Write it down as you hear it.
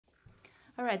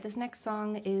All right, this next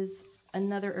song is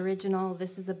another original.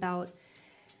 This is about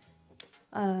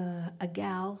a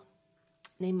gal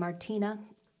named Martina,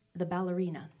 the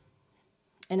Ballerina.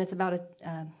 And it's about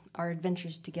our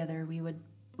adventures together. We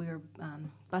were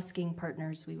busking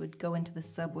partners. We would go into the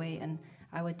subway, and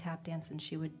I would tap dance, and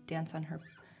she would dance on her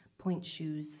point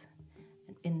shoes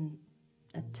in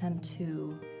attempt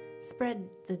to spread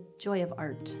the joy of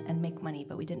art and make money,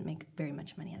 but we didn't make very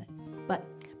much money on it. But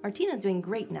Martina's doing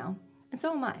great now, and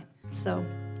so am I. So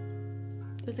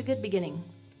it was a good beginning.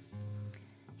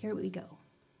 Here we go.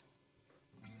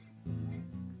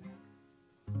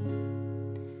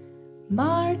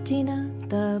 Martina,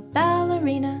 the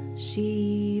ballerina,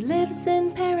 she lives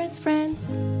in Paris,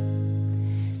 France.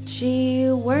 She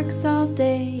works all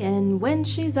day, and when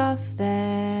she's off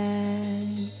that,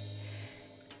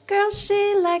 girl,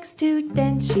 she likes to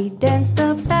dance. She danced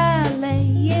the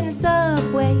ballet in a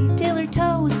subway till her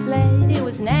toes bled. It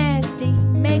was nasty,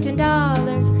 made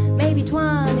 $10, maybe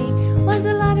 20. Was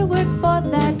a lot of work for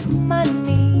that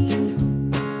money.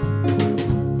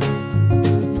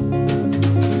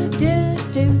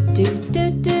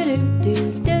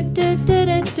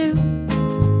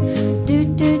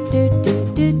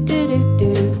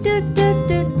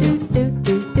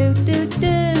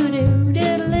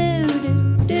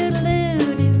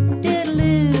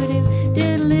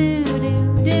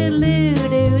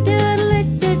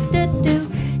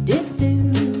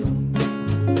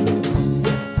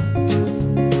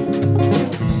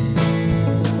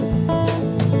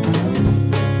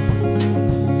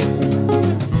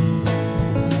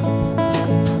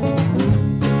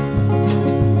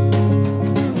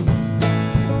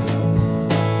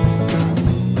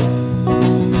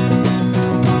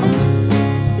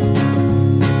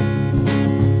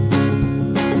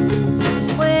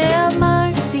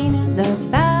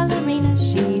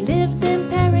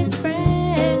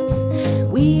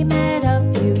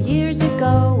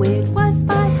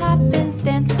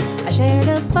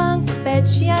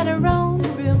 She had her own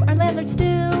room. Our landlord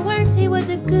steward, he was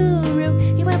a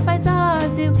guru. He went by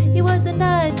Zazu, he was a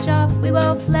nut job. We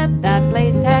both left that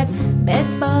place, had bed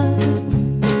bugs.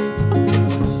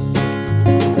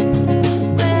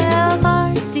 Well,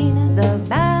 Martina, the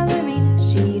ballerina,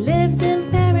 she lives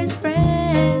in Paris,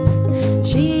 France.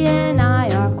 She and I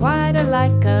are quite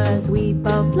alike, 'cause we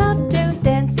both love to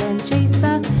dance and chase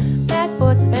the bad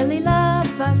boys that barely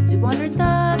love us. We wandered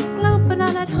the globe, but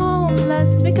not at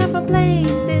homeless. We come from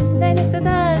places right next to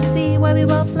the sea. Why we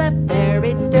both left there,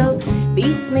 it still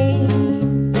beats me.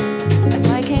 That's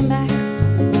why I came back.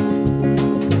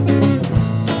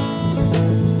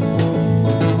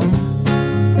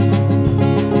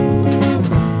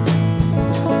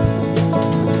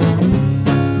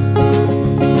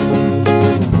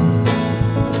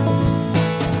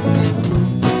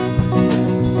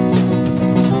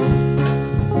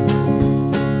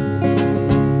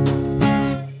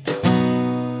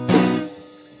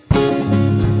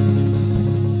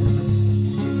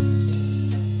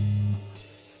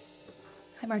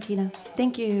 Martina.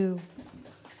 Thank you.